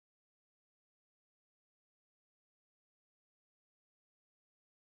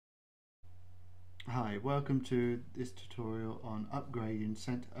Hi, welcome to this tutorial on upgrading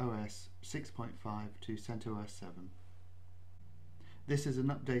CentOS 6.5 to CentOS 7. This is an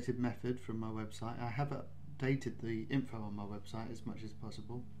updated method from my website. I have updated the info on my website as much as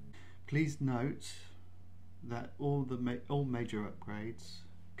possible. Please note that all major upgrades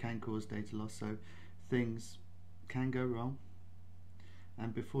can cause data loss, so things can go wrong,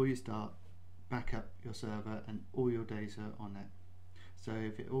 and before you start, back up your server and all your data on it. So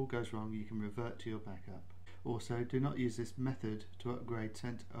if it all goes wrong, you can revert to your backup. Also, do not use this method to upgrade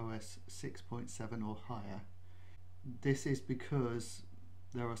CentOS 6.7 or higher. This is because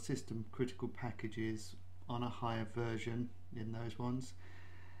there are system critical packages on a higher version in those ones,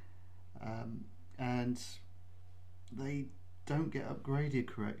 and they don't get upgraded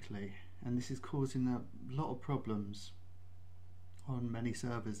correctly, and this is causing a lot of problems on many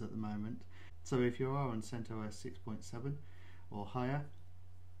servers at the moment. So if you are on CentOS 6.7 or higher,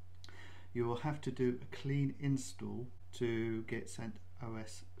 you will have to do a clean install to get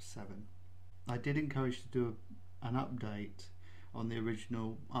CentOS 7. I did encourage you to do an update on the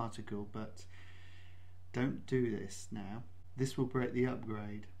original article, but don't do this now. This will break the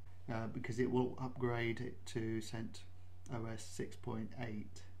upgrade because it will upgrade it to CentOS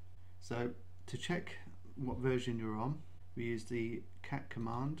 6.8. So to check what version you're on, we use the cat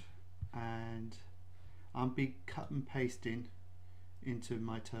command, and I'll be cut and pasting into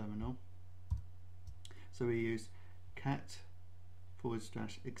my terminal. So we use cat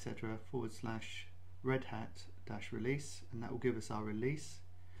 /etc /red hat -release, and that will give us our release,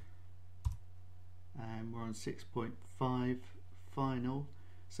 and we're on 6.5 final,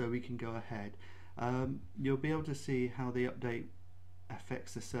 so we can go ahead. You'll be able to see how the update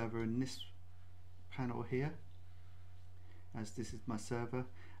affects the server in this panel here, as this is my server,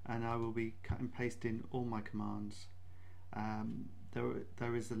 and I will be cut and pasting all my commands.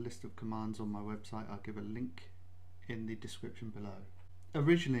 There is a list of commands on my website. I'll give a link in the description below.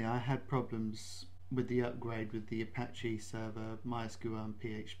 Originally I had problems with the upgrade with the Apache server, MySQL and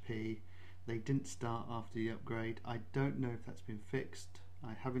PHP. They didn't start after the upgrade. I don't know if that's been fixed.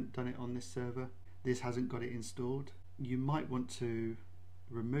 I haven't done it on this server. This hasn't got it installed. You might want to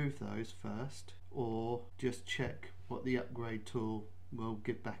remove those first, or just check what the upgrade tool will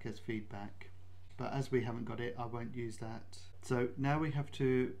give back as feedback. But as we haven't got it, I won't use that. So now we have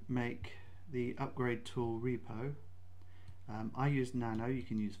to make the upgrade tool repo. I use Nano, you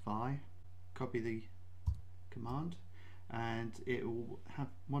can use Vi. Copy the command, and it will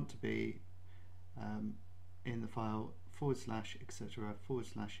want to be in the file /etc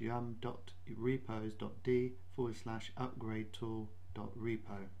 /yum.repos.d /upgrade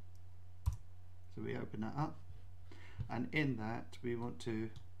tool.repo. So we open that up, and in that we want to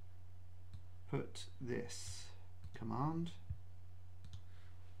put this command.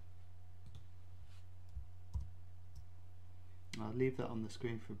 I'll leave that on the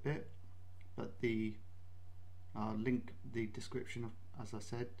screen for a bit, but I'll link the description of, as I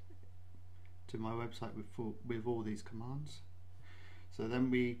said, to my website with all these commands. So then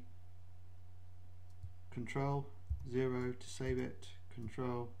we Control 0 to save it,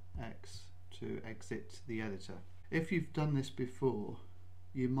 Control X to exit the editor. If you've done this before,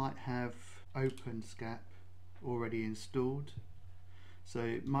 you might have OpenSCAP already installed, so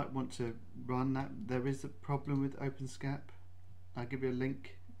you might want to run that. There is a problem with OpenSCAP. I'll give you a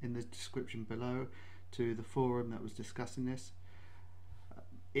link in the description below to the forum that was discussing this.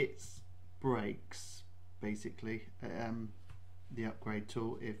 It breaks basically the upgrade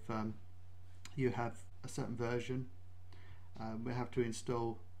tool if you have a certain version. We have to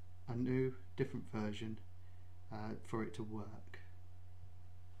install a new different version for it to work.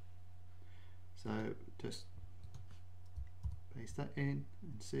 So just paste that in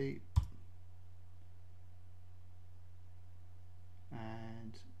and see,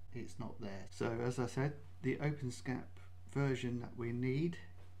 and it's not there. So as I said, the OpenSCAP version that we need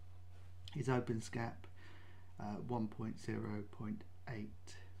is OpenSCAP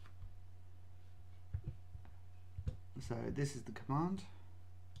 1.0.8. So this is the command,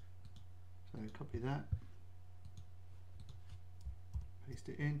 so copy that, paste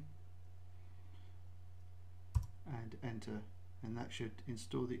it in, and enter, and that should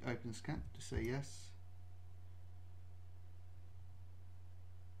install the OpenSCAP. To say yes.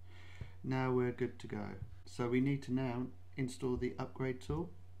 Now we're good to go. So we need to now install the upgrade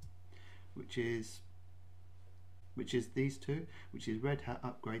tool, which is these two, which is Red Hat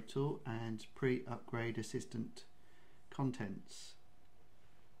Upgrade Tool and Pre-Upgrade Assistant Contents.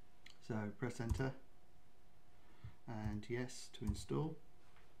 So press enter and yes to install.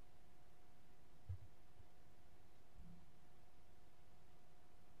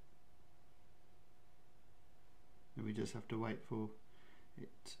 just have to wait for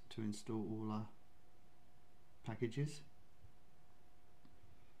it to install all our packages.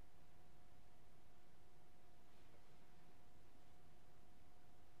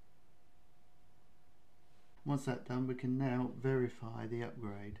 Once that's done, we can now verify the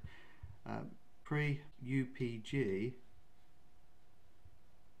upgrade. Pre-UPG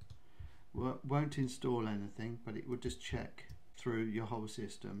won't install anything, but it will just check through your whole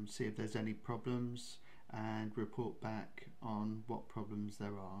system, see if there's any problems and report back on what problems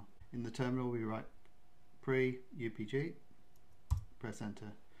there are. In the terminal we write pre-UPG, press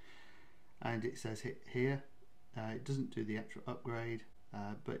enter, and it says here, it doesn't do the actual upgrade,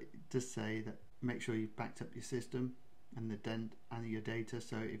 but it does say that make sure you've backed up your system and your data.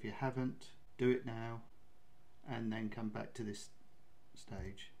 So if you haven't, do it now and then come back to this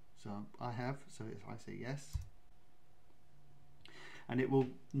stage. So I have, so if I say yes, and it will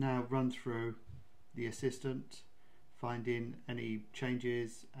now run through the assistant, finding any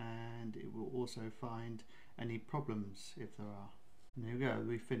changes, and it will also find any problems if there are. And there we go,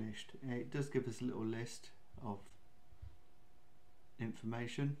 we finished. It does give us a little list of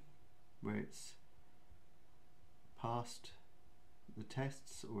information where it's passed the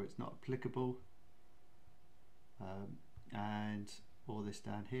tests or it's not applicable, and all this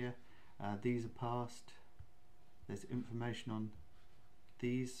down here. These are passed. There's information on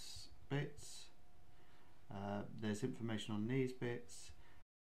these bits, there's information on these bits,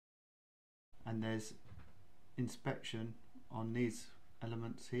 and there's inspection on these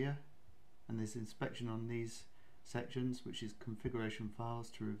elements here, and there's inspection on these sections, which is configuration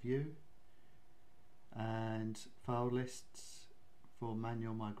files to review, and file lists for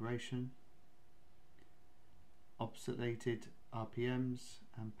manual migration, obsoleted RPMs,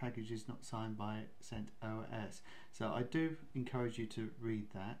 and packages not signed by CentOS. So I do encourage you to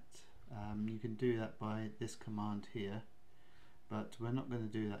read that. You can do that by this command here, but we're not going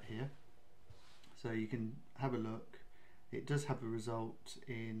to do that here. So you can have a look. It does have a result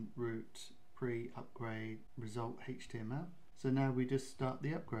in root pre-upgrade result HTML. So now we just start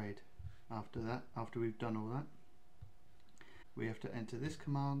the upgrade. After we've done all that, we have to enter this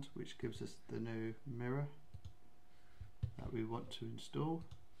command, which gives us the new mirror that we want to install.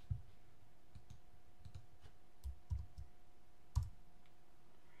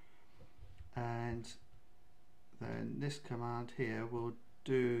 And then this command here will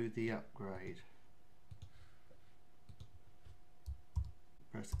do the upgrade.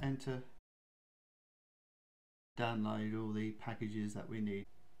 Press enter. Download all the packages that we need.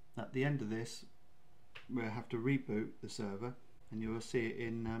 At the end of this, we'll have to reboot the server, and you will see it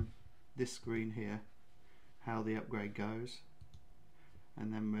in this screen here how the upgrade goes,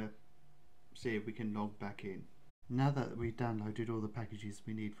 and then we'll see if we can log back in. Now that we've downloaded all the packages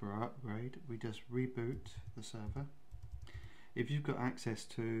we need for our upgrade, we just reboot the server. If you've got access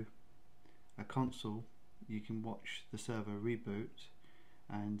to a console, you can watch the server reboot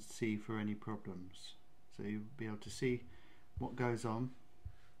and see for any problems. So you'll be able to see what goes on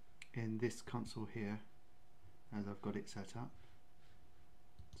in this console here as I've got it set up.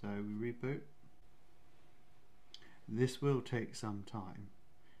 So we reboot. This will take some time,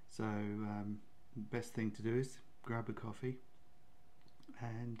 so best thing to do is grab a coffee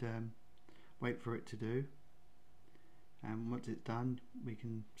and wait for it to do, and once it's done we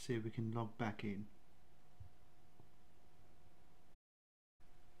can see if we can log back in.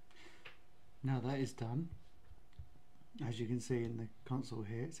 Now that is done, as you can see in the console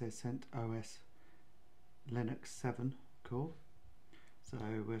here it says CentOS Linux 7 core, so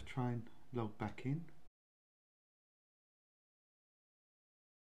we'll try and log back in.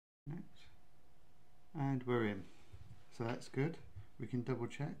 Next. And we're in, so that's good. We can double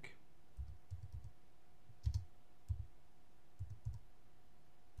check.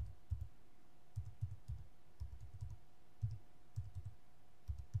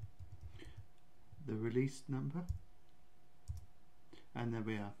 The release number, and there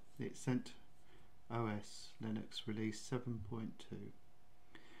we are, it's CentOS Linux release 7.2.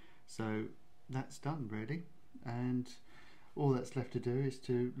 so that's done really, and all that's left to do is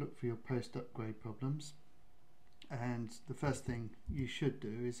to look for your post-upgrade problems, and the first thing you should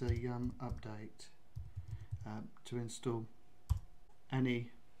do is a yum update to install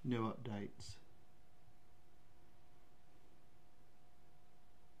any new updates.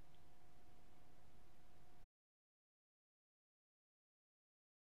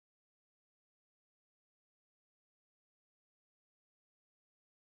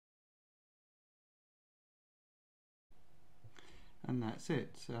 And that's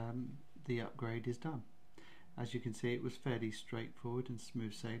it, the upgrade is done. As you can see, it was fairly straightforward and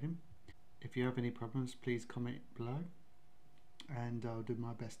smooth sailing. If you have any problems, please comment below and I'll do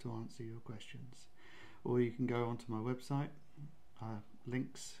my best to answer your questions. Or you can go onto my website,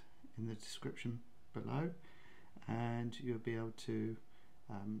 links in the description below, and you'll be able to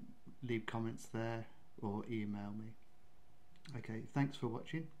leave comments there or email me. Okay, thanks for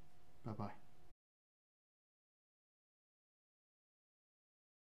watching. Bye bye.